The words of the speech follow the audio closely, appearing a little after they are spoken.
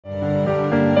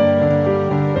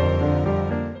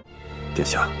殿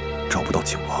下，找不到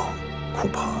景王，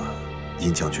恐怕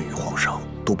殷将军与皇上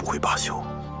都不会罢休。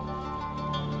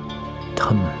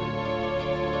他们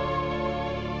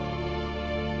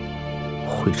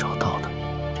会找到的。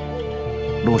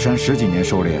陆山10几年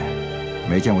狩猎，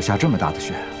没见过下这么大的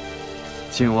雪。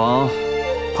景王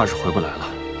怕是回不来了。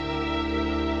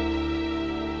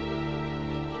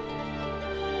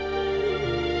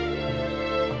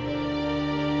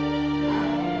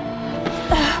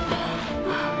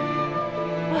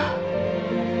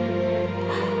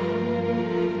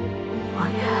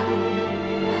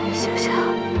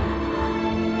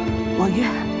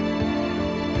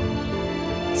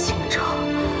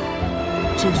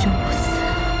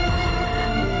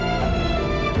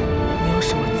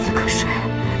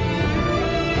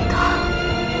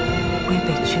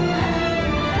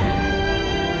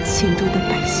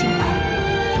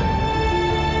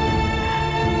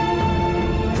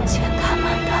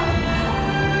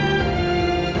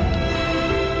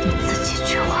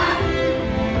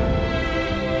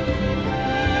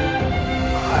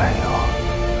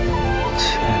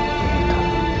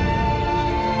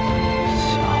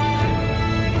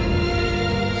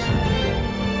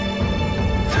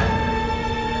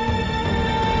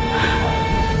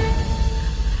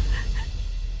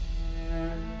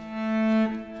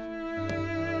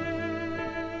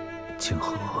 景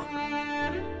和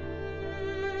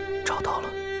找到了，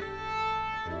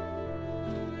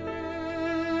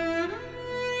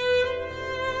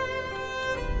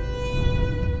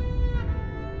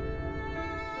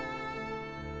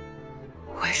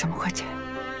为什么会这样？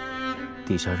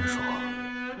底下人说，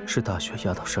是大雪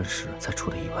压到山时才出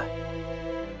的意外。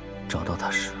找到他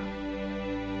时，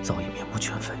早已面目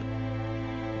全非。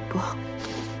不，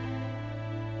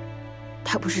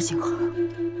他不是景和。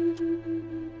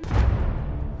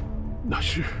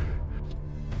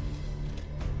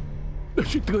 那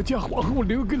是德家皇后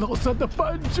留给老三的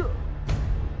扳指。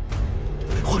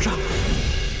皇上，